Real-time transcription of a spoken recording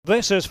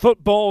This is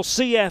Football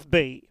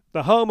CFB,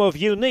 the home of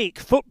unique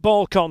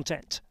football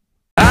content.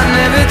 I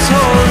never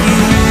told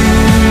you,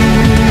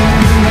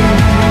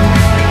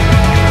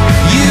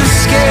 you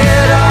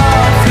scared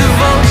off the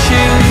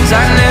vultures.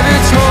 I never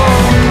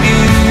told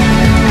you,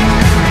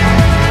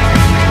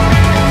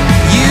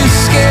 you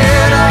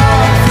scared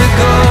off the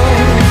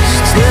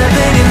ghosts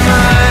living in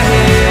my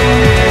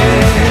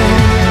head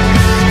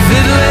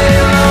that lay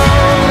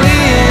lonely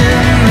in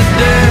the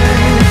dirt,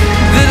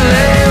 that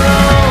lay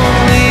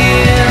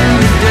lonely in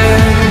the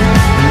dirt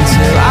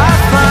until I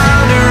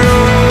found a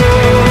rose.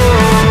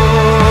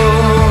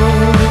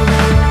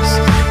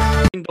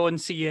 On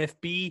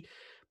CFB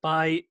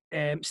by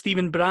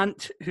Stephen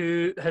Brandt,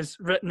 who has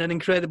written an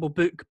incredible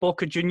book,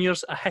 Boca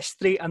Juniors, A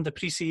History and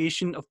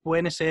Appreciation of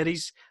Buenos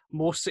Aires'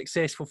 Most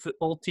Successful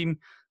Football Team.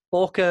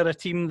 Boca are a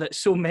team that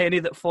so many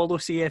that follow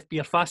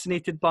CFB are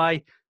fascinated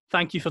by.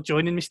 Thank you for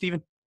joining me,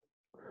 Stephen.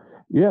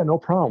 Yeah, no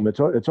problem.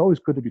 It's always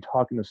good to be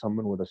talking to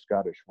someone with a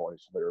Scottish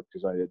voice there,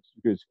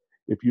 because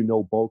if you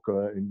know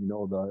Boca and you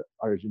know the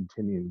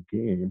Argentinian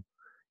game,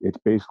 it's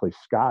basically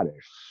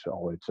Scottish,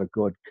 so it's a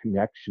good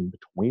connection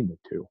between the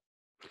two.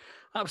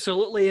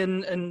 Absolutely,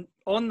 and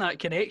on that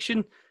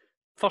connection,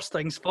 first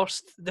things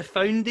first, the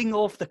founding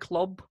of the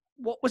club,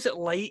 what was it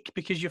like?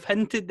 Because you've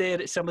hinted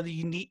there at some of the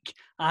unique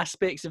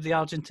aspects of the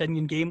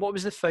Argentinian game. What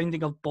was the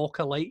founding of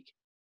Boca like?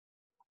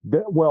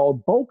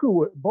 Boca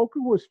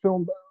was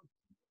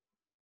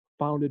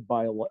founded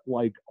by,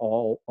 like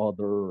all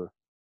other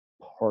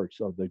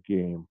parts of the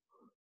game,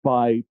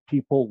 by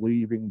people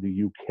leaving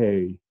the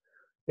UK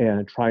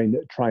and trying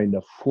to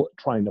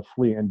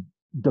flee and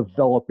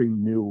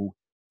developing new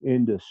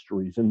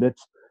industries, and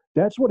that's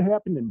what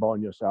happened in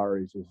Buenos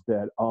Aires. Is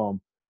that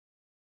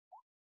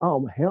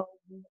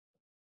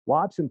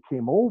Watson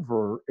came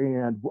over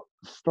and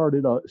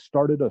started a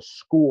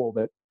school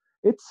that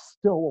it's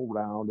still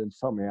around in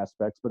some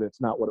aspects, but it's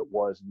not what it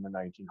was in the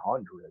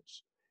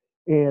 1900s,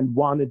 and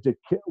wanted to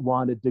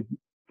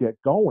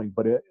get going.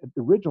 But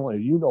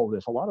originally, you know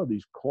this, a lot of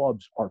these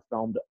clubs are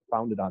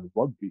founded on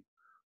rugby,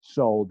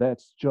 so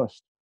that's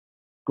just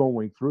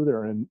going through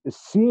there and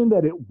seeing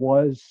that it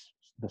was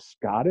the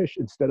Scottish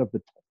instead of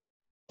the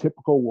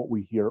typical what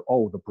we hear.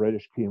 Oh, the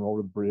British came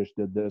over, the British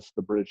did this,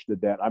 the British did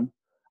that. I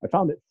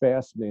found it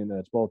fascinating that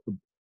it's both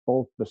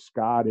the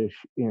Scottish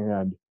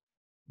and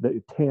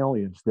the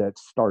Italians that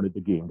started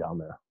the game down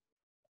there.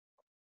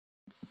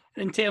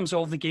 In terms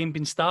of the game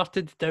being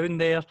started down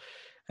there,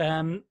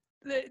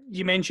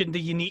 you mentioned the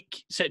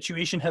unique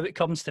situation, how it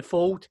comes to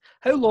fold.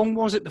 How long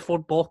was it before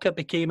Boca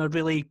became a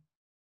really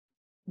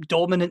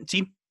dominant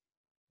team?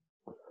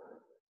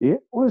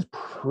 It was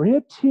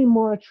pretty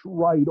much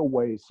right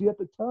away. See, at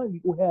the time,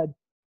 you had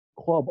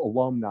club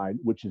alumni,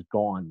 which is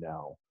gone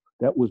now.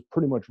 That was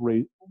pretty much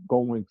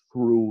going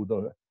through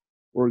the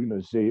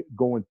organization,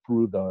 going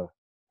through the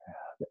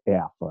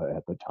AFA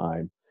at the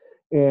time,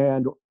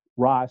 and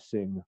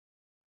Racing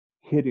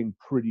hitting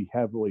pretty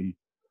heavily.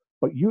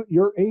 But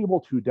you're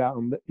able to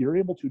down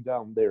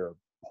there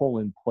pull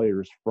in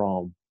players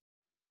from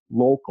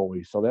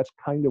locally, so that's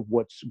kind of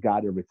what's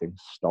got everything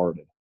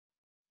started.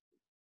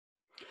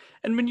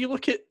 And when you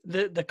look at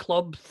the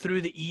club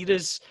through the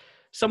eras,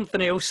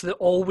 something else that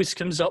always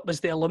comes up is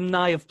the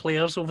alumni of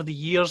players over the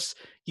years.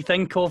 You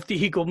think of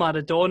Diego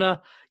Maradona,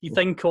 you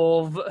think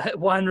of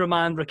Juan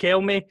Román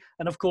Riquelme,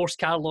 and of course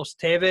Carlos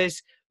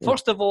Tevez.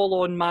 First of all,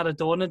 on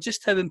Maradona,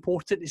 just how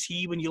important is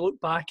he when you look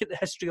back at the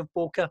history of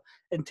Boca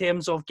in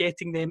terms of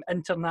getting them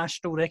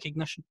international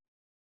recognition?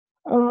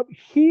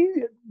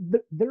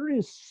 There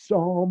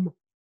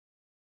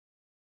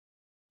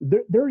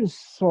is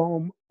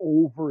some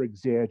over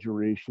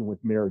exaggeration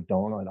with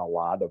Maradona in a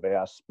lot of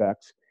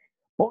aspects,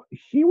 but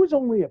he was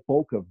only at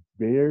Boca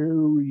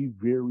very,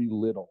 very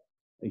little.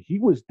 He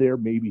was there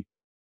maybe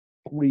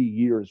 3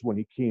 years when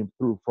he came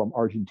through from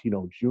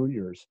Argentino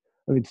Juniors.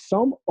 I mean,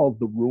 some of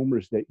the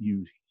rumors that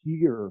you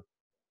hear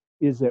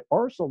is that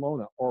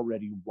Barcelona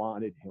already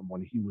wanted him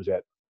when he was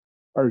at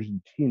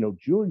Argentino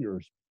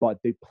Juniors, but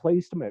they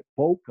placed him at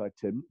Boca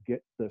to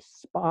get the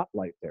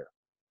spotlight there.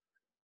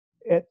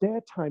 At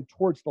that time,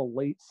 towards the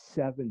late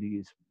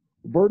 70s,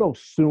 Roberto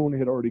Soon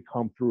had already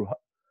come through.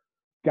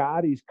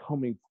 Gotti's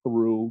coming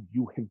through.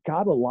 You had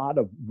got a lot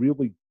of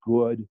really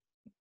good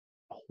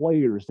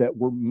players that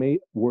were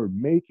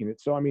making it.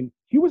 So, I mean,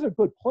 he was a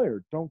good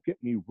player, don't get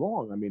me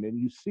wrong. I mean, and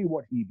you see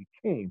what he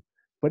became.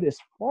 But as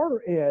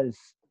far as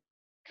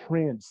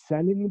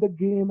transcending the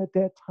game at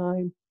that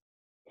time,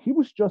 he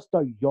was just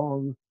a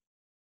young,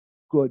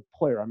 good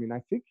player. I mean, I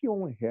think he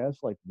only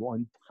has like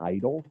one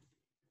title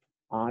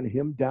on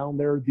him down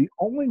there. The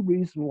only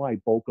reason why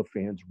Boca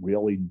fans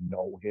really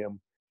know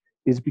him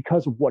is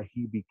because of what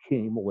he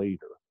became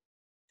later.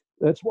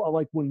 That's why,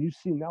 like, when you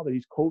see now that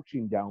he's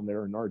coaching down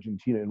there in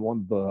Argentina in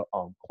one of the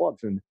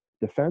clubs in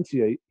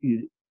Defensa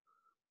y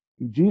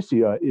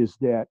Justicia, is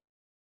that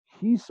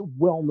he's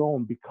well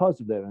known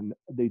because of that, and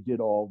they did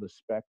all the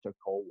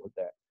spectacle with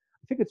that.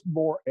 I think it's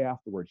more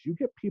afterwards. You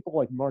get people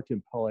like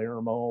Martin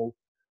Palermo,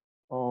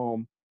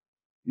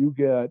 you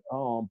get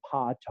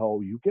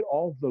Pato, you get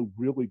all the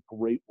really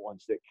great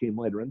ones that came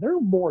later, and they're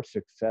more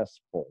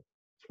successful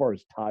as far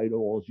as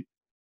titles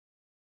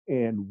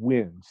and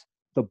wins.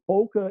 The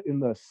Boca in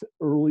the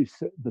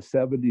the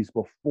 70s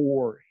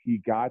before he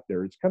got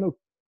there, it's kind of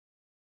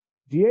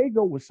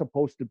Diego was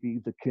supposed to be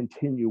the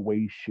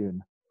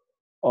continuation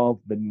of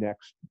the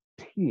next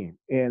team,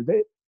 and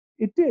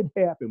it did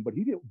happen, but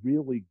he didn't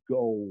really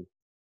go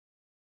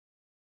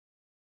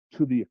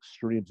to the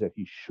extremes that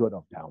he should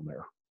have down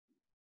there.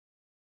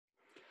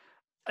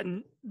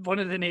 And one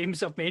of the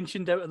names I've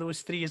mentioned out of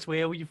those three as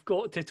well, you've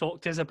got to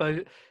talk to us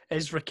about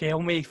is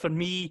Riquelme. For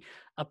me,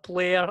 a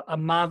player, a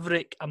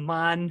maverick, a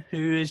man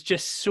who is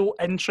just so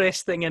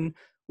interesting, and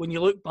when you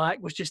look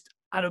back, was just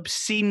an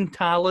obscene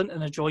talent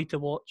and a joy to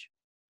watch.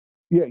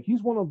 Yeah,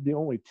 he's one of the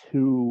only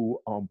two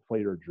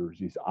player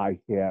jerseys I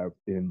have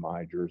in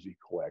my jersey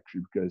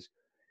collection because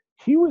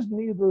he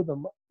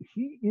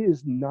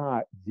is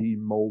not the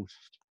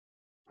most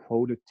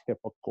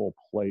prototypical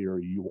player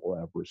you will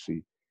ever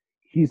see.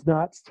 He's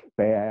not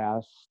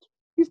fast.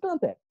 He's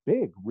not that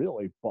big,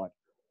 really, but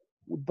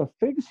the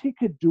things he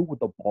could do with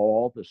the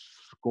ball, the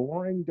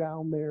scoring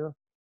down there,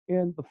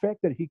 and the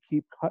fact that he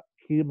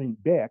coming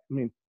back. I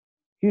mean,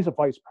 he's a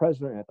vice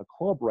president at the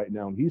club right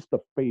now, and he's the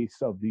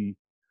face of the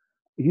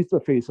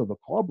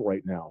club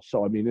right now.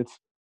 So I mean,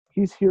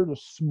 he's here to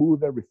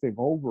smooth everything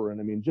over, and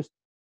I mean, just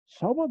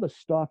some of the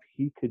stuff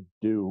he could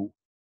do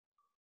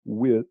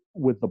with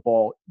the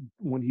ball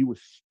when he was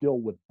still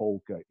with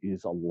Boca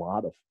is a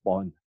lot of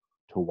fun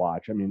to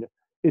watch. I mean,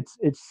 it's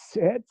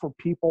sad for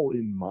people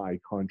in my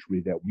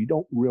country that we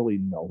don't really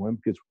know him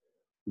because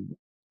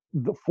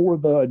for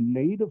the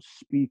native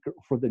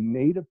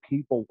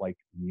people like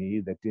me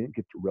that didn't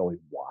get to really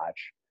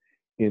watch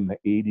in the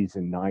 80s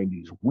and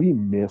 90s, we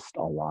missed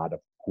a lot of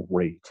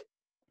great.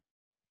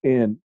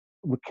 And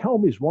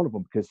Riquelme is one of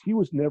them because he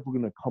was never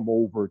going to come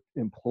over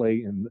and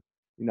play in the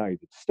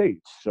United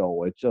States.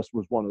 So it just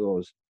was one of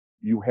those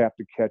you have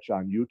to catch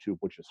on YouTube,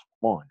 which is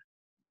fun.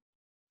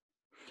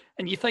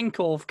 And you think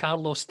of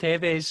Carlos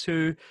Tevez,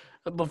 who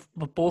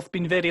we've both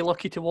been very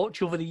lucky to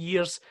watch over the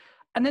years.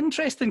 An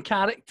interesting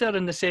character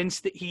in the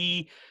sense that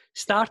he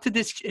started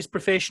his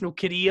professional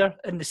career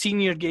in the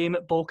senior game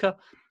at Boca.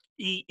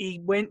 He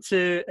went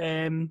to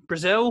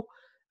Brazil,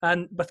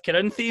 and with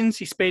Corinthians,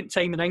 he spent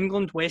time in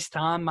England, West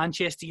Ham,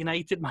 Manchester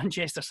United,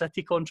 Manchester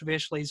City,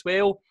 controversially as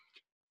well.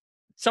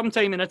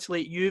 Sometime in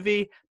Italy at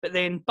Juve, but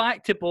then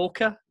back to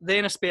Boca,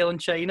 then a spell in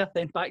China,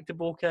 then back to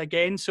Boca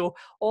again. So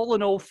all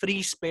in all,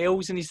 3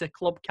 spells, and he's the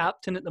club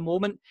captain at the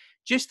moment.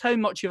 Just how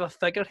much of a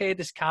figurehead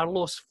is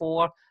Carlos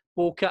for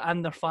Boca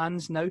and their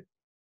fans now?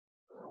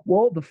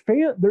 Well,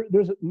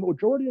 there's a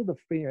majority of the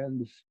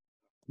fans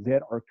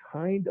that are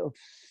kind of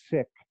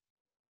sick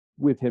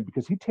with him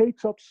because he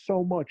takes up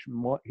so much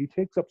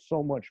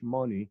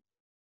money,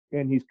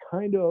 and he's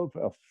kind of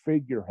a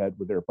figurehead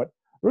with there. But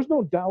there's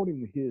no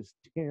doubting his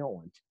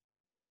talent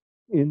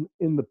in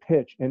the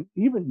pitch, and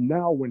even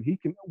now when he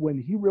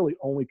really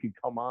only can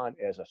come on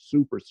as a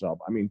super sub.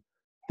 I mean,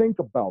 think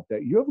about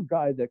that. You have a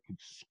guy that can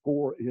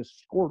score, has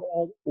scored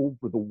all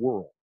over the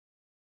world,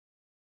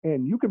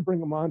 and you can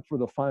bring him on for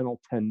the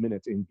final 10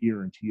 minutes and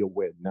guarantee a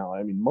win. Now,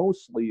 I mean,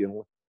 mostly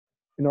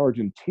in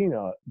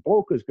Argentina,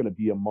 Boca is going to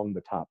be among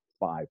the top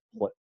 5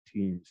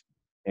 teams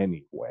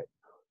anyway.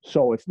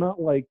 So it's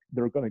not like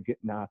they're going to get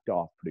knocked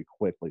off pretty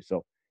quickly.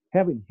 So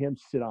having him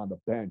sit on the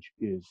bench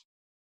is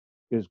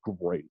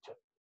great.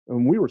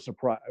 And we were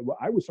surprised.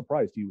 I was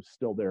surprised he was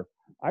still there.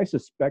 I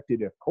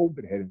suspected if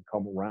COVID hadn't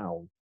come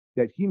around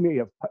that he may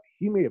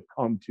have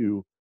come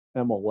to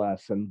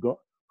MLS and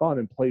gone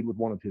and played with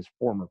one of his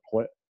former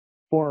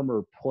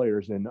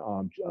players in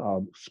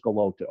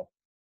Schelotto.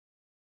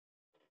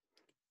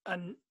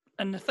 And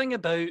the thing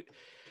about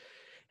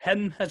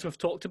him, as we've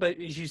talked about,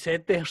 as you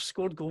said, they've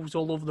scored goals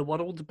all over the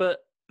world,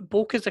 but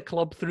Boca's a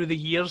club through the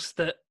years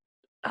that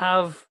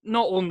have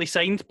not only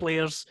signed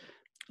players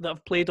that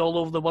have played all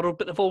over the world,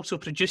 but they've also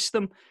produced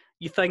them.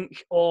 You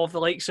think of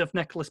the likes of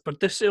Nicolas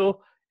Berdusso,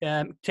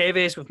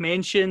 Tevez we've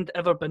mentioned,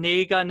 Ever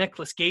Banega,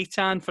 Nicolas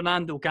Gaitan,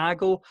 Fernando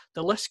Gago,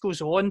 the list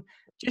goes on.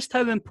 Just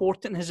how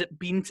important has it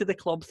been to the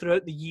club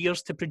throughout the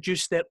years to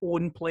produce their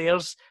own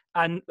players,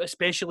 and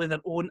especially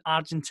their own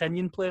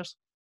Argentinian players?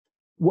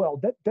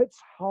 Well, that's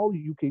how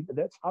you can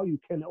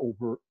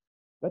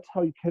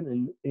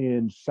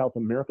in South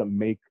America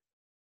make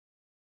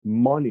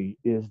money,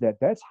 is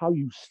that's how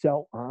you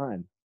sell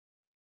on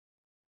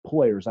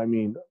players. I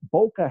mean,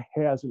 Boca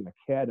has an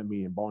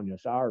academy in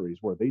Buenos Aires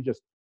where they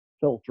just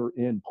filter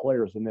in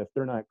players, and if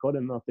they're not good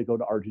enough, they go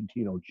to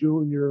Argentino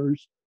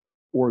Juniors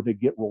or they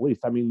get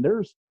released. I mean,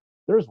 there's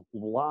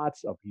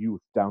lots of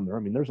youth down there.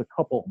 I mean, there's a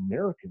couple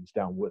Americans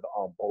down with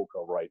Boca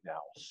right now.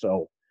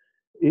 So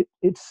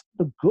it's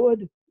the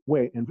good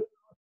way. And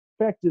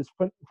fact is,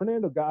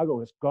 Fernando Gago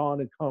has gone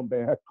and come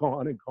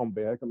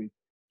back. I mean,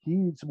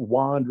 he's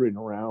wandering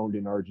around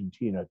in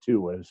Argentina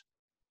too, as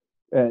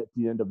at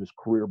the end of his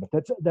career. But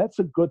that's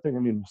a good thing. I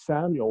mean,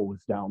 Samuel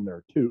was down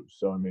there too.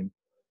 So I mean,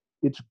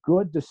 it's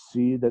good to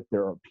see that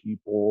there are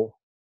people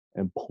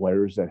and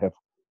players that have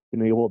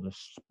been able to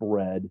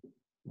spread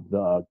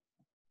the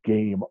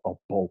game of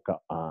Boca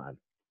on.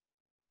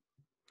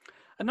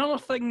 Another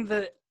thing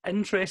that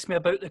interests me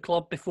about the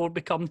club before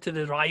we come to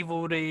the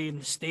rivalry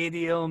and the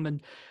stadium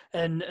and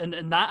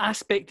that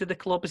aspect of the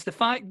club is the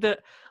fact that,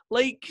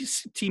 like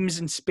teams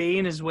in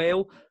Spain as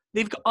well,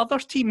 they've got other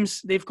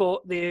teams. They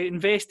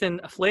invest in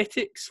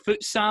athletics,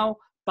 futsal,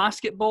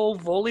 basketball,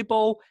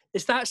 volleyball.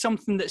 Is that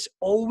something that's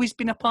always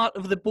been a part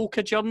of the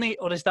Boca journey,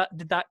 or did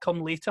that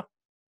come later?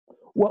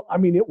 Well, I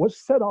mean, it was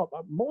set up.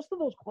 Most of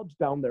those clubs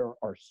down there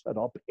are set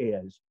up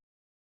as,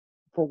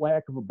 for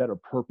lack of a better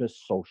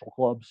purpose, social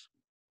clubs.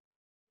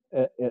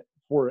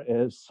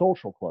 As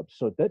social clubs.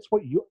 So that's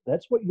what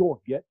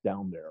you'll get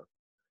down there.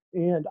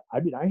 And I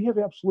mean, I have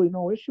absolutely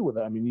no issue with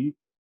it. I mean, you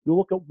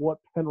look at what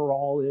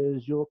Penarol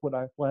is, you look what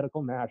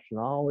Atlético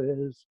Nacional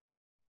is,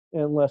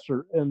 and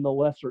the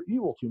lesser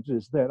evil teams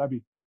is that, I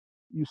mean,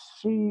 you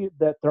see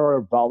that there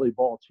are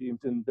volleyball teams,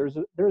 and there's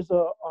a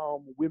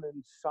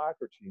women's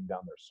soccer team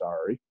down there.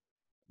 Sorry,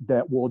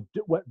 that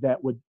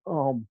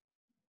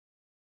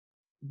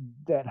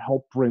that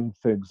help bring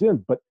things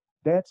in, but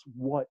that's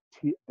what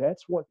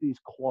these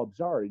clubs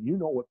are. And you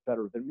know it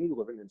better than me,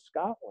 living in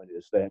Scotland,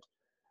 is that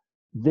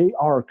they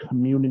are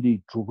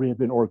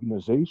community-driven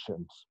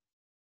organizations.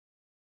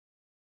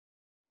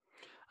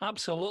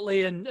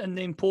 Absolutely, and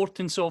the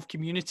importance of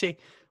community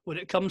when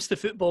it comes to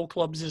football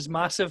clubs is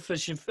massive,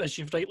 as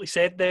you've rightly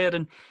said there,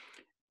 and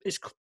it's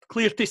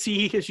clear to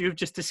see, as you've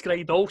just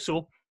described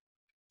also,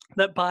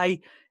 that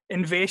by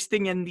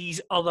investing in these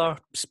other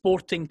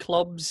sporting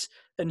clubs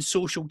and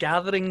social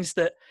gatherings,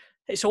 that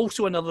it's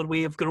also another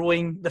way of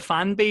growing the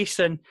fan base.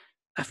 And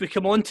if we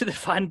come on to the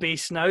fan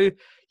base now,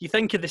 you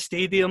think of the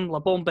stadium, La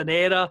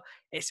Bombonera,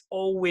 it's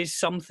always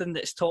something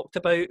that's talked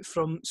about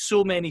from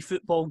so many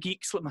football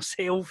geeks like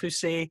myself who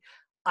say,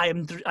 I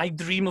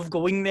dream of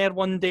going there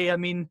one day. I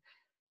mean,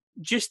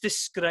 just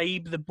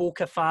describe the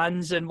Boca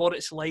fans and what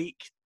it's like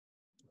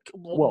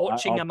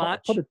watching a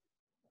match.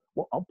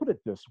 I'll put it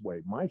this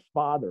way. My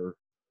father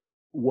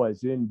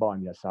was in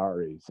Buenos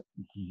Aires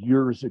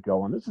years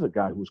ago, and this is a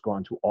guy who's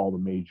gone to all the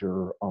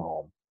major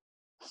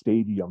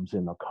stadiums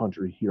in the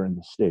country here in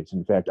the States.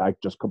 In fact, I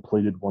just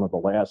completed one of the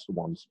last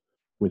ones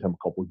with him a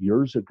couple of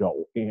years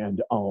ago,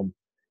 and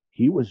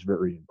he was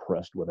very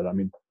impressed with it. I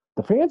mean,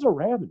 the fans are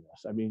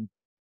ravenous. I mean,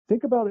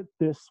 think about it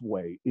this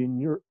way: in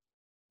your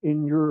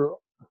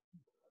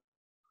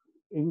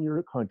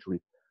country,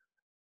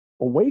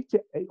 away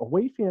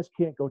fans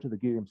can't go to the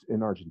games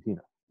in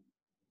Argentina.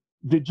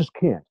 They just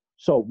can't.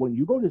 So when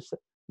you go to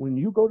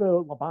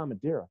La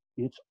Bombonera,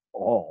 it's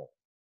all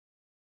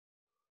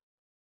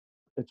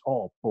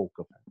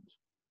Boca fans,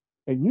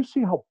 and you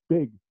see how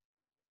big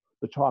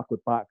the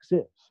chocolate box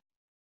is.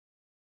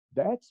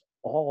 That's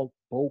all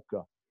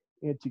Boca,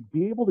 and to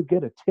be able to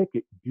get a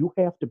ticket, you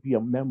have to be a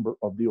member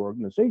of the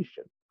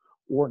organization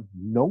or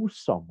know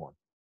someone,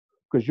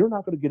 because you're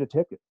not going to get a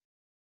ticket.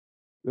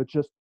 It's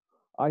just,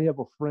 I have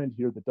a friend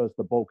here that does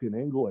the Boca in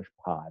English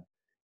pod,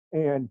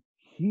 and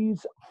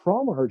he's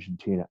from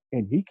Argentina,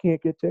 and he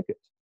can't get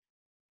tickets.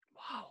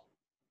 Wow.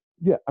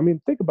 Yeah, I mean,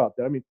 think about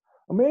that. I mean,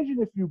 imagine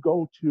if you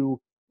go to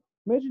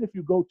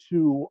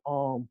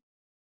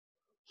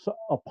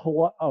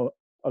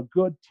a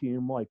good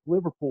team like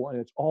Liverpool, and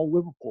it's all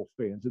Liverpool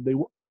fans, and they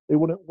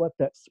wouldn't let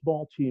that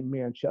small team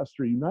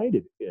Manchester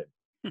United in.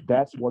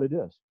 That's what it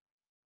is.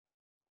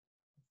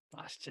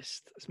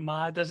 It's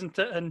mad, isn't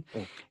it? And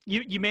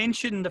you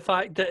mentioned the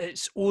fact that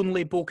it's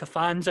only Boca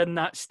fans in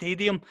that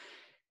stadium.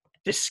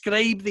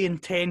 Describe the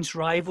intense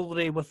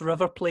rivalry with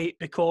River Plate,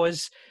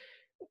 because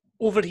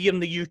over here in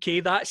the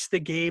UK, that's the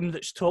game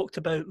that's talked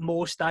about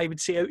most, I would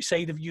say,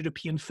 outside of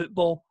European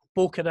football.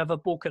 Boca River,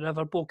 Boca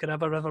River, Boca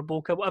River, River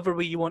Boca, whatever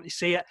way you want to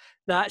say it.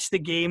 That's the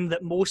game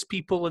that most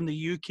people in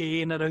the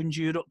UK and around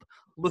Europe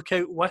look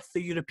out with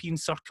the European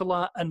circle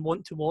at and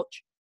want to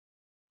watch.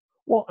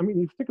 Well, I mean,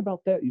 you think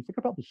about that. You think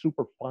about the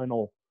Super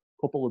Final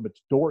Copa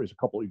Libertadores a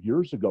couple of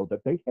years ago,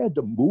 that they had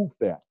to move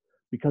that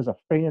because of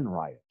fan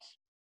riots.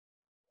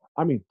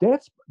 I mean,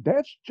 that's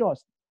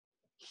just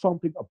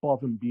something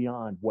above and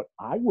beyond what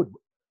I would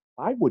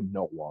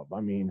know of. I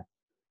mean,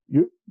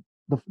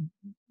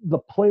 the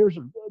players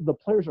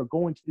are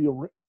going to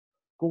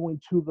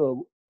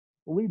the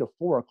arena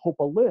for a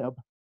Copa Lib,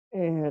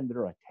 and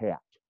they're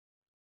attacked.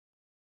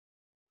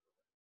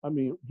 I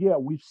mean, yeah,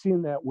 we've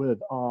seen that with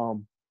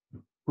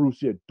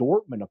Borussia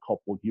Dortmund a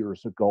couple of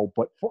years ago,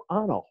 but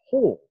on a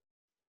whole,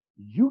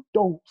 you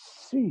don't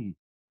see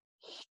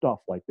stuff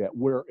like that.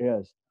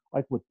 Whereas,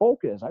 like with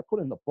Boca, as I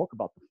put in the book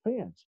about the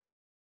fans,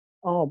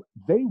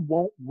 they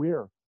won't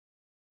wear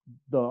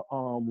the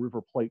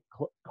River Plate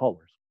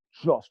colors.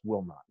 Just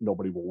will not.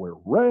 Nobody will wear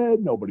red.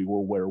 Nobody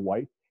will wear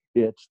white.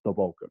 It's the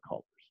Boca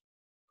colors.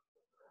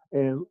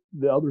 And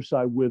the other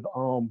side with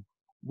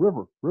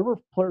River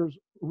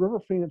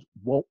fans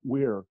won't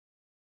wear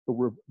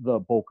the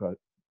Boca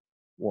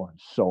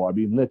ones. So I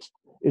mean,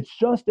 it's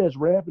just as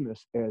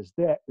ravenous as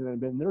that.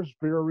 And then there's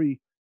very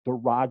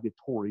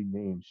derogatory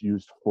names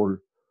used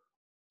for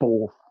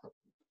both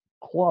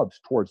clubs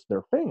towards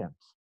their fans.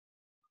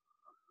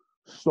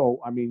 So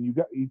I mean,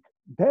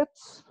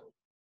 that's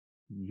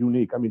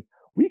unique. I mean,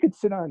 we could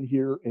sit on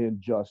here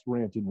and just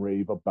rant and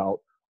rave about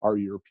our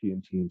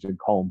European teams and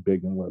call them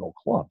big and little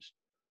clubs,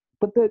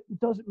 but that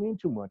doesn't mean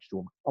too much to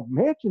them.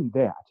 Imagine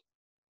that.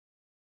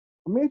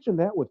 Imagine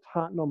that with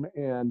Tottenham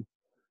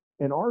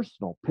and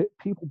Arsenal.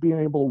 People being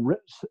able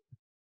to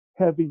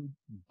having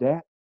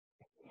that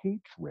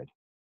hatred.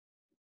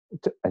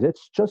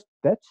 It's just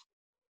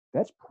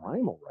that's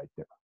primal right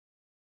there.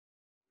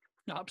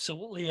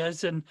 Absolutely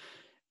is, and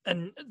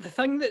the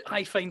thing that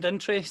I find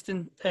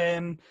interesting,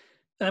 and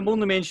I'm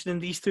only mentioning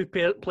these two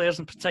players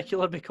in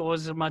particular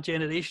because of my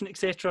generation,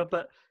 etc.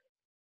 But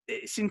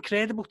it's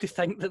incredible to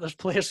think that there's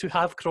players who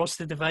have crossed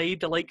the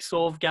divide, the likes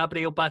of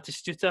Gabriel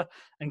Batistuta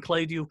and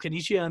Claudio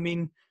Caniggia. I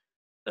mean,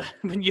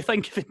 when you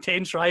think of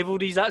intense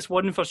rivalries, that's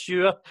one for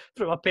sure.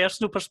 From a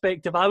personal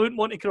perspective, I wouldn't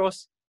want to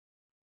cross.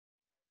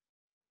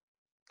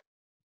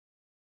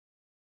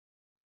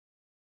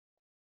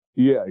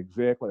 Yeah,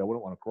 exactly. I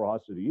wouldn't want to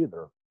cross it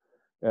either.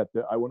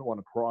 I wouldn't want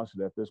to cross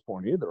it at this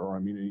point either. I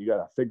mean, you got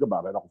to think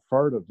about it.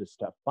 Alfredo Di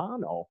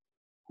Stefano,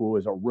 who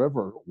is a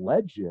River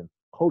legend,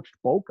 coached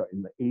Boca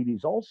in the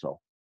 '80s also.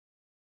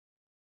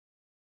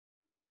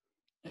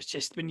 It's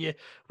just when you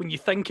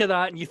think of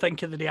that and you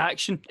think of the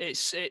reaction,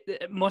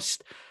 it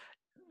must.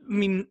 I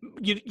mean,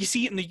 you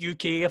see it in the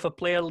UK if a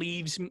player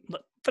leaves.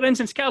 For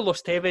instance,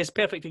 Carlos Tevez,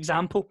 perfect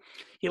example.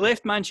 He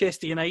left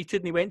Manchester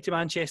United and he went to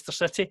Manchester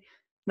City.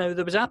 Now,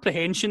 there was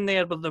apprehension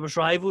there, but there was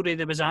rivalry,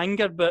 there was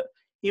anger, but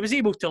he was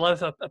able to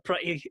live a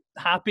pretty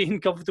happy and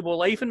comfortable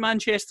life in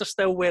Manchester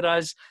still,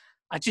 whereas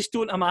I just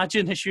don't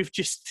imagine, as you've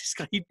just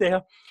described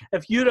there,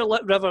 if you're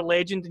a River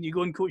legend and you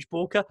go and coach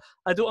Boca,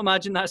 I don't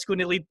imagine that's going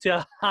to lead to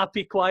a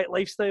happy, quiet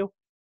lifestyle.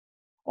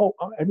 Oh,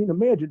 I mean,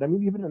 imagine. I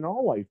mean, even in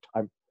our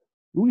lifetime,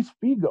 Luis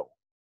Figo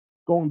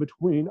going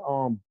between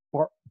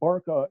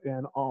Barca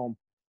and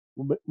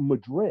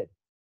Madrid.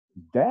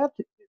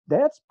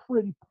 That's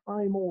pretty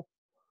primal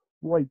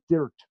right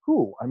there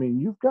too. I mean,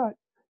 you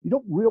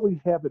don't really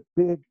have it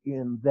big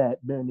in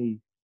that many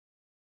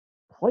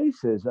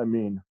places. I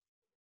mean,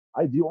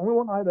 the only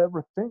one I'd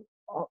ever think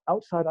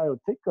outside I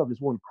would think of is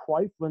when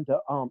Cruyff went to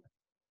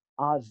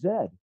AZ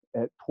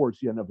towards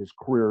the end of his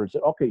career and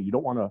said, "Okay, you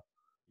don't want to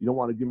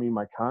give me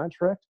my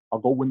contract? I'll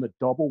go win the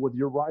double with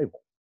your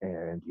rival."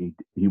 And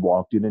he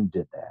walked in and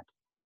did that.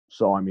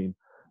 So I mean,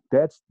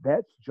 that's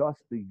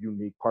just the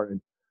unique part.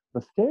 And the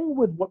thing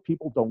with what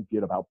people don't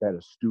get about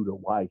Batistuta,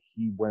 why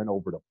he went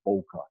over to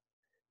Boca,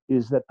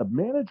 is that the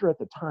manager at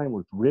the time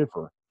with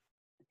River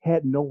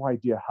had no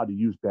idea how to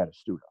use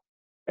Batistuta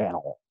at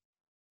all.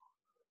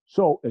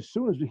 So as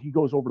soon as he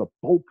goes over to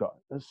Boca,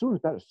 as soon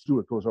as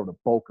Batistuta goes over to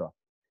Boca,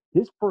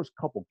 his first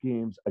couple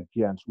games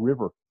against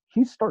River,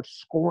 he starts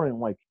scoring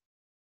like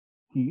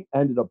he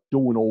ended up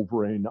doing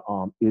over in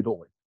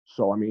Italy.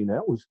 So I mean,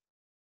 that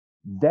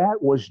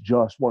was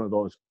just one of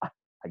those. I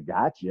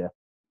got you.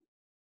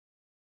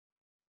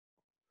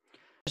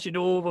 As you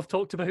know, we've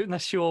talked about in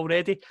this show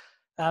already.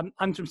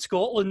 I'm from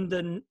Scotland,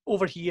 and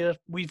over here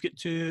we've got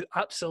two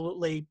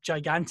absolutely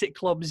gigantic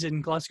clubs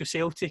in Glasgow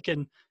Celtic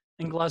and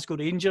Glasgow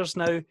Rangers.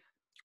 Now,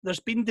 there's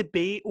been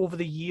debate over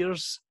the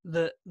years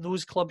that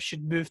those clubs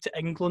should move to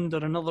England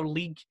or another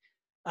league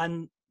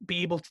and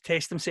be able to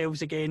test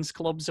themselves against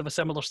clubs of a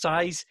similar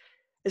size.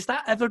 Has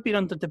that ever been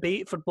under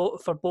debate for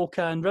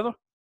Boca and River?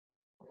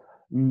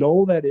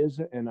 No, that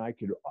isn't, and I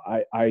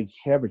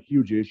have a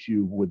huge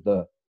issue with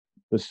the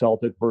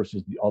Celtic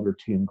versus the other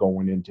team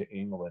going into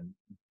England,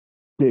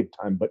 big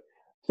time. But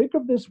think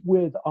of this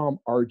with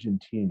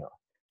Argentina,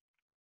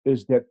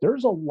 is that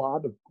there's a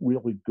lot of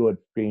really good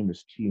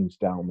famous teams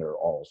down there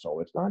also.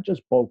 It's not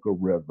just Boca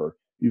River.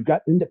 You've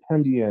got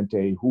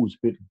Independiente, who's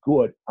been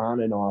good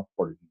on and off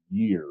for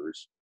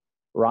years.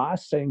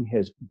 Racing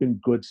has been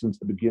good since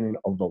the beginning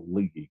of the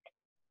league.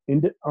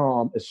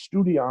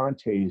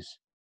 Estudiantes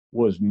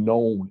was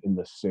known in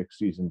the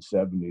 60s and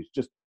 70s.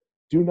 Just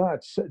do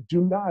not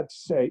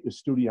say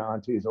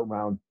Estudiantes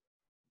around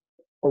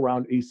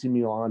AC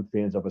Milan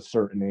fans of a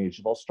certain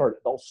age. They'll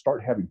start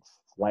having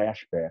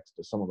flashbacks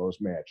to some of those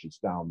matches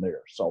down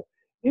there. So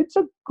it's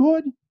a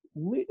good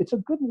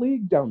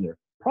league down there.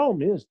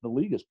 Problem is the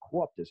league is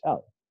corrupt as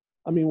hell.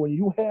 I mean, when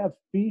you have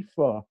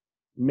FIFA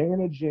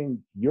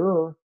managing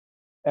your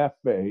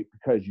FA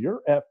because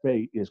your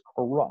FA is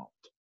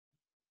corrupt,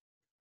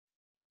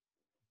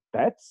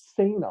 that's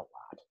saying a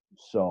lot.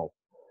 So,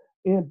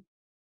 and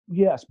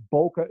yes,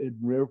 Boca and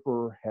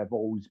River have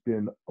always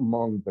been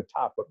among the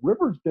top, but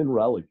River's been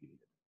relegated.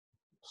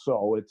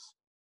 So it's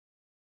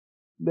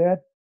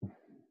that.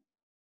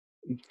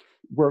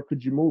 Where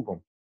could you move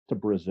them? To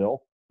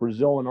Brazil?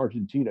 Brazil and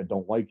Argentina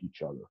don't like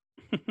each other.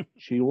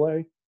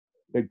 Chile,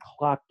 they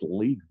clocked the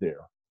league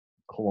there.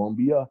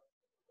 Colombia,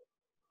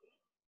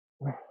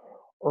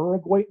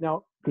 Uruguay.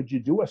 Now, could you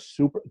do a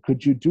super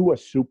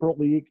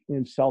league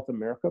in South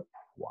America?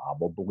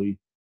 Probably.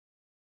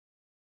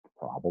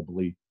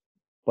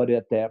 But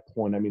at that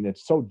point, I mean,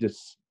 it's so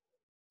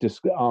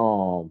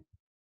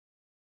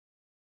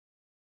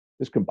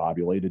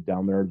discombobulated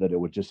down there that it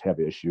would just have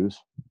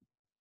issues.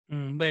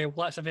 Well,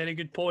 that's a very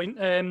good point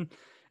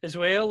as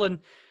well. And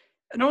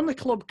on the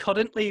club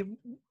currently,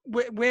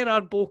 where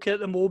are Boca at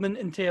the moment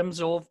in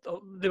terms of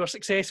they were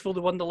successful,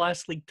 they won the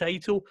last league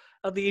title?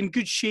 Are they in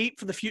good shape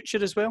for the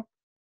future as well?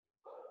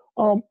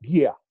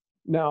 Yeah.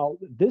 Now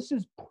this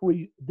is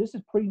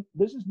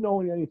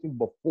knowing anything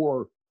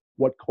before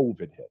what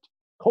COVID hit.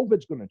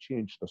 COVID's going to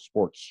change the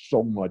sport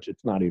so much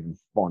it's not even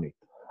funny.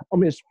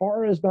 As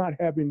far as not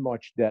having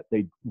much debt,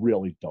 they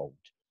really don't.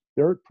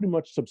 They're pretty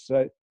much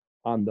subset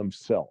on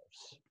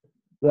themselves.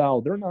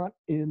 Now they're not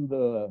in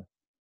the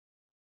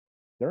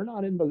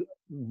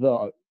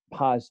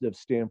positive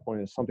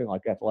standpoint as something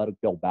like Athletic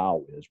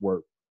Bilbao is,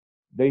 where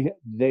they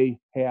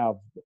have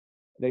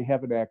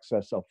an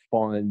excess of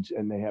funds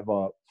and they have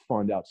a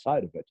fund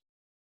outside of it.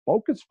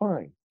 Boca's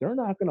fine. They're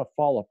not going to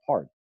fall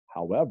apart.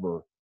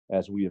 However,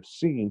 as we have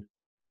seen,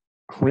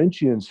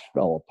 Corinthians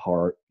fell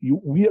apart.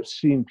 We have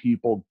seen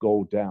people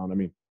go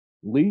down.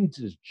 Leeds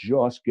is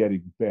just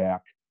getting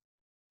back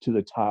to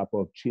the top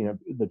of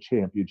the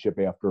championship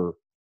after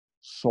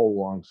so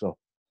long. So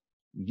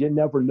you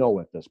never know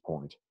at this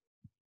point.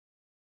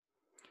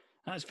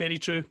 That's very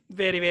true.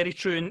 Very, very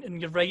true. And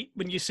you're right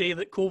when you say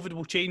that COVID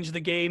will change the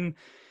game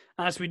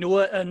as we know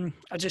it. And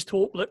I just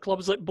hope that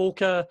clubs like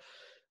Boca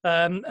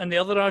and the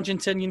other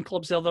Argentinian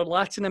clubs, the other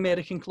Latin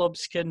American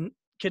clubs can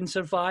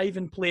survive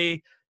and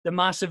play the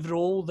massive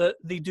role that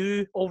they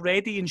do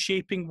already in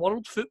shaping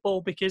world football.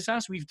 Because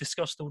as we've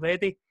discussed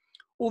already,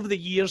 over the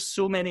years,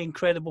 so many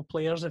incredible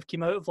players have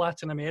come out of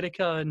Latin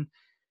America.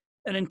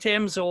 And in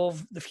terms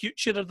of the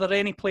future, are there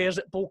any players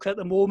at Boca at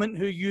the moment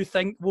who you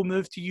think will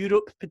move to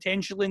Europe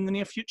potentially in the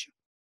near future?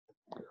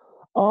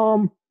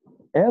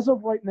 As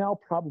of right now,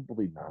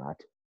 probably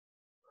not.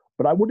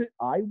 But I wouldn't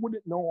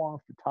know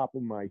off the top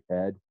of my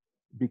head,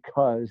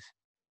 because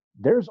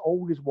there's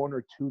always one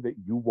or two that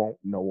you won't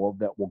know of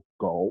that will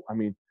go.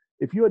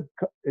 If you had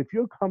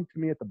come to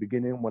me at the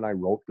beginning when I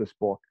wrote this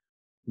book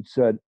and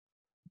said,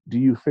 "Do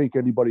you think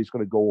anybody's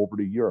going to go over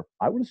to Europe?"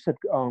 I would have said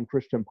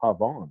Christian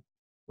Pavon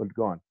would have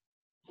gone.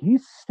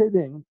 He's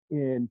sitting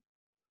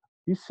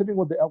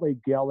with the LA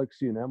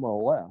Galaxy in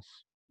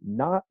MLS,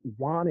 not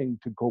wanting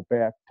to go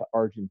back to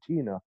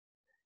Argentina,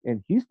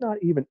 and he's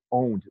not even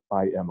owned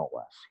by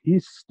MLS.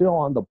 He's still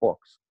on the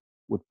books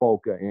with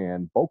Boca,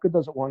 and Boca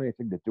doesn't want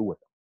anything to do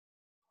with him.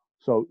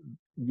 So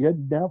you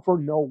never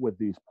know with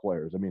these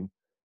players.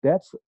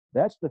 That's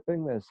the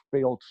thing that has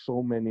failed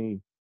so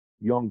many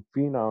young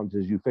phenoms,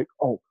 is you think,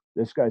 oh,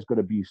 this guy's going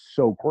to be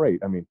so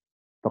great.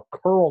 The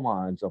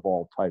Curlons of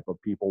all type of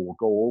people will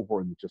go over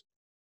and just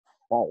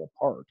fall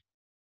apart.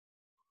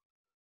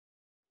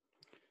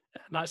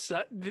 That's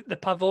the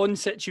Pavon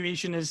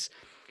situation is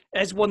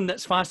one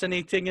that's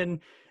fascinating,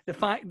 and the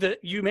fact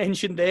that you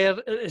mentioned there,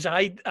 as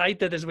I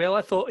did as well,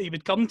 I thought he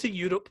would come to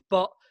Europe,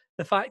 but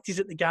the fact he's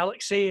at the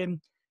Galaxy.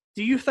 And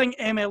do you think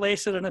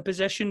MLS are in a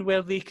position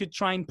where they could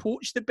try and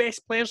poach the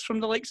best players from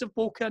the likes of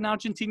Boca and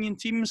Argentinian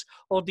teams,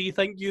 or do you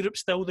think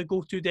Europe's still the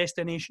go-to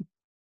destination?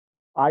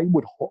 I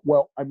would.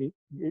 Well,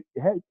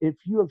 if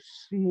you have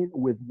seen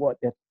with what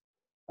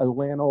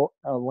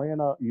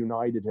Atlanta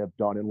United have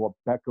done and what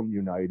Beckham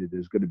United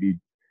is going to be,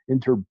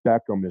 Inter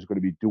Beckham is going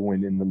to be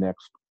doing in the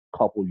next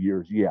couple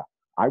years, yeah,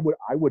 I would.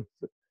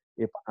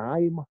 If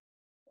I'm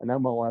an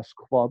MLS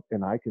club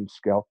and I can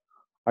scout,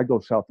 I go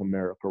South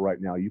America right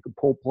now. You can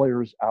pull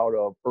players out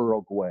of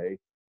Uruguay,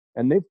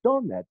 and they've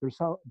done that. There's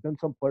been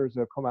some players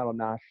that have come out of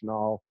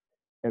Nacional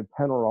and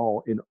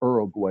Penarol in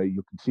Uruguay.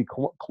 You can see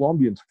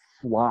Colombians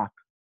flock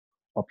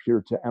up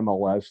here to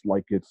MLS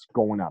like it's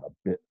going out a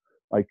bit.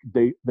 Like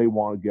they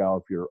want to get out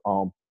of here.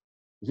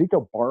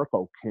 Zico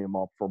Barco came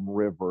up from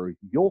River.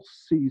 You'll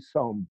see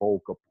some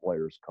Boca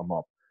players come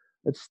up.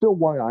 It's still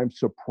why I'm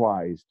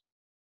surprised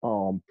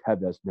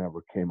Tevez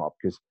never came up,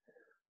 because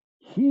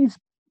he's,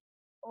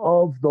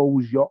 of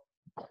those young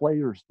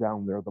players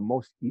down there, the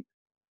most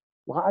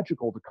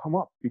logical to come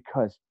up,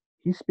 because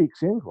he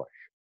speaks English.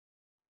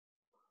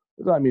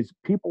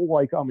 People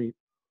like,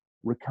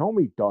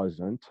 Riquelme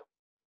doesn't,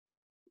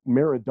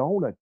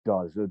 Maradona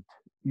doesn't.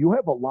 You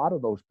have a lot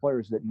of those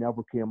players that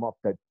never came up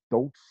that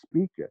don't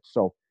speak it.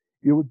 So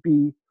it would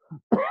be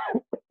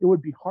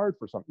hard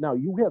for some. Now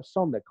you have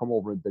some that come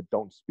over that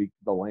don't speak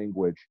the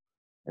language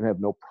and have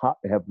no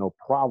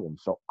problem.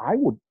 So I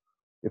would,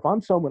 if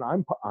I'm someone,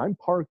 I'm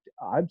parked.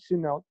 I'm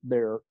sitting out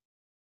there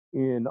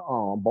in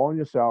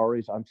Buenos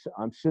Aires. I'm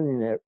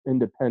sitting at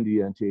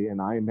Independiente,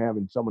 and I am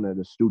having someone at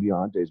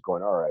Estudiantes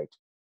going, all right,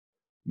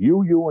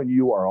 you and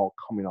you are all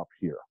coming up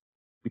here,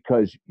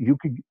 because you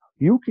can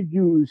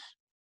use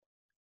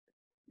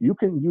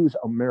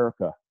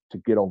America to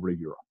get over to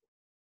Europe.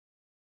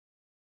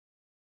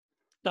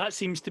 That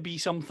seems to be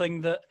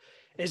something that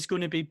is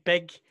going to be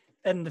big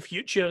in the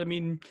future.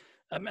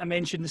 I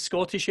mentioned the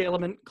Scottish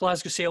element.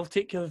 Glasgow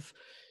Celtic have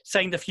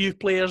signed a few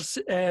players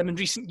in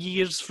recent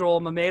years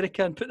from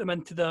America and put them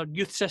into their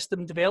youth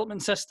system,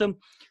 development system.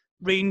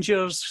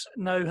 Rangers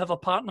now have a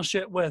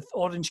partnership with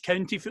Orange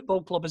County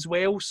Football Club as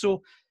well.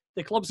 So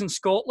the clubs in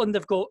Scotland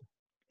have got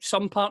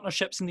some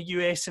partnerships in the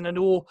US, and I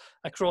know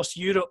across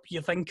Europe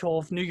you think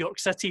of New York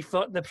City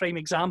for the prime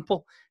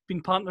example,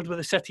 being partnered with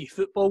the City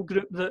Football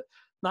Group,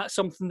 that's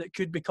something that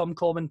could become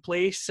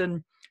commonplace.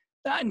 And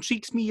that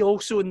intrigues me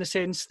also in the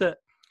sense that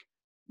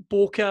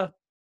Boca,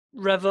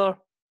 River,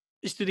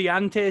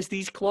 Estudiantes,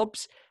 these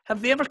clubs,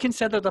 have they ever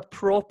considered a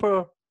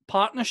proper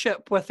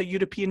partnership with a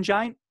European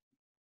giant?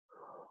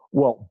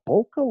 Well,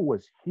 Boca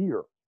was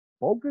here.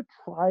 Boca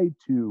tried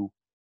to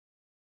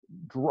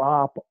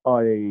drop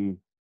a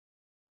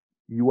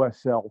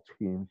USL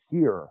team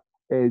here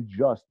and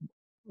just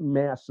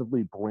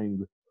massively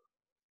bring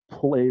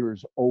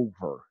players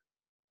over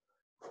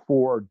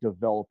for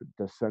development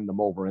to send them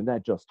over, and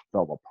that just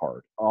fell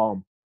apart.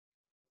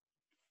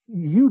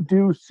 You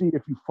do see,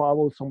 if you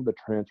follow some of the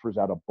transfers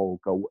out of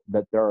Boca,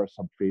 that there are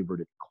some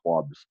favorited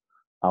clubs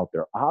out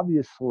there.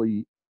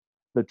 Obviously,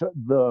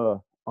 the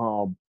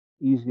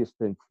easiest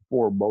thing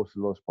for most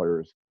of those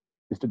players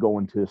is to go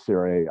into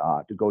Serie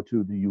A, to go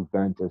to the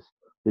Juventus,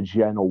 the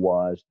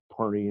Genoas,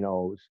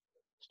 Torinos,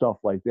 stuff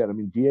like that. I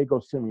mean, Diego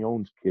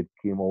Simeone's kid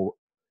came over,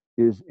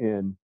 is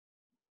in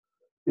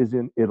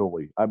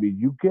Italy. I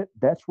mean,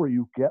 that's where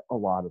you get a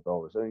lot of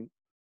those. I mean,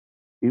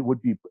 it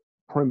would be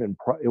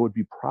it would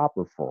be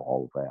proper for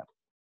all of that.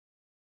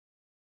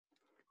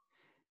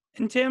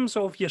 In terms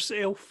of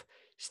yourself,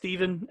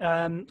 Stephen,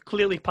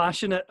 clearly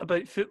passionate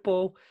about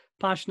football,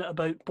 passionate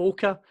about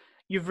Boca.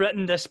 You've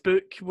written this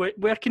book.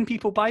 Where can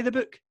people buy the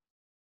book?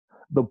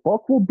 The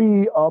book will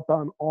be up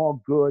on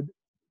all good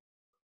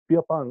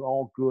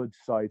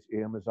sites,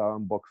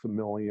 Amazon, Books A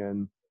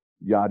Million,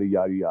 yada,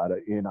 yada, yada,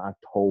 in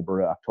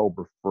October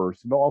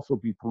 1st. It'll also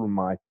be through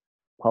my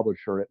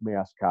publisher at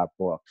Mascot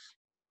Books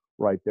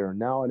right there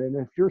now. And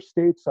then if you're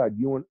stateside,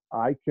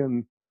 I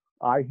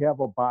have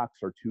a box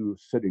or two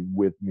sitting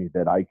with me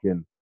that I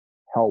can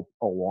help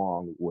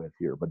along with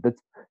here. But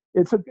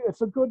it's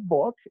a good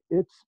book.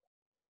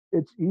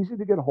 It's easy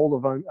to get a hold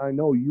of. I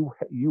know you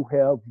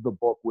have the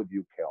book with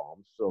you,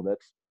 Callum. So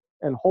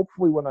and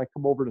hopefully when I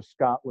come over to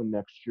Scotland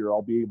next year,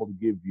 I'll be able to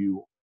give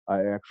you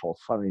an actual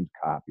signed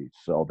copy.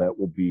 So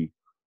that'll be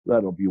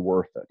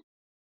worth it.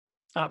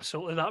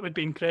 Absolutely, that would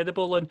be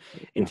incredible. And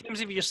in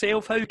terms of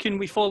yourself, how can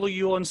we follow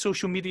you on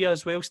social media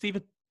as well,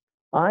 Stephen?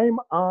 I'm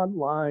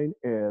online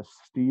as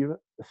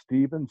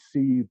Stephen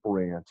C.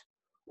 Brandt,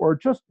 or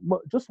just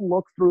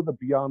look through the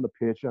Beyond the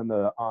Pitch on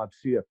the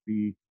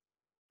CFB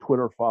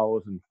Twitter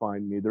follows and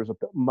find me. There's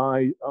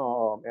my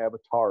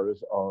avatar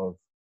is of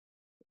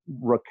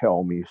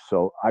Raquelme,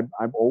 so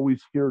I'm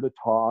always here to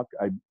talk.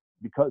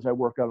 Because I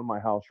work out of my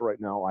house right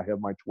now, I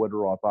have my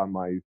Twitter up on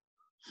my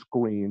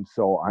screen,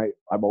 so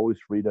I'm always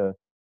free to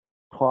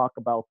talk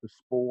about the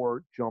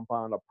sport, jump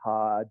on a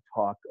pod,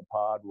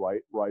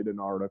 write an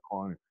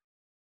article.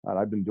 And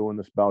I've been doing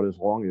this about as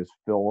long as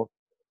Phil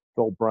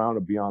Brown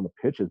of Beyond the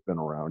Pitch has been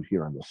around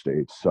here in the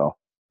States. So,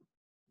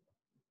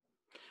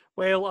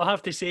 well, I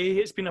have to say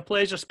it's been a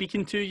pleasure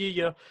speaking to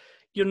you.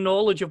 Your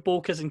knowledge of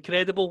Boca is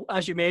incredible.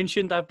 As you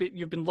mentioned, I've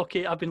been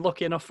lucky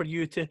enough for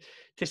you to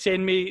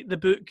send me the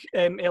book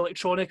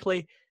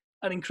electronically.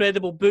 An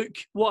incredible book.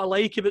 What I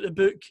like about the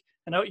book,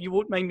 and you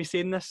won't mind me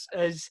saying this,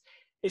 is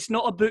it's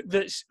not a book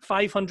that's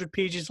 500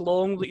 pages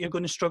long that you're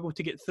going to struggle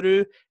to get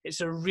through. It's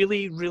a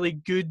really, really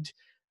good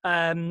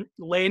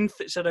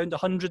length. It's around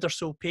 100 or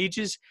so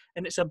pages,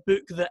 and it's a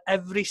book that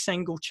every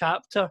single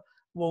chapter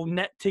will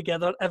knit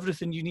together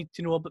everything you need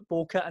to know about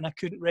Boca, and I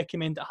couldn't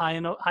recommend it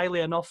highly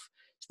enough.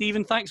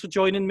 Stephen, thanks for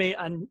joining me,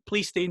 and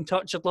please stay in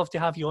touch. I'd love to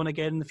have you on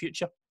again in the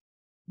future.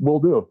 Will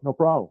do, no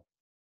problem.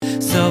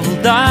 So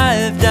we'll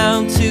dive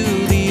down to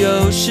the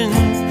ocean,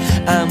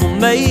 and we'll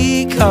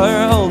make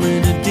our home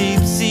in a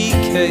deep sea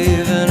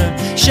cave, and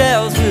our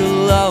shells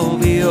will all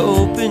be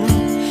open.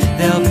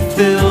 They'll be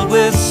filled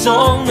with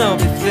song, they'll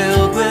be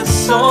filled with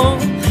song.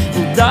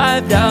 We'll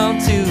dive down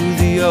to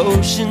the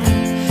ocean,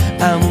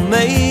 and we'll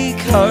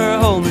make our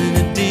home in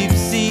a deep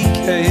sea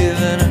cave,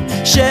 and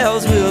our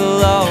shells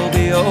will all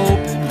be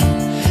open.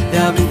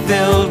 They'll be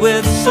filled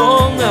with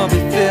song, they'll be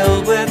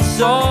filled with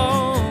song.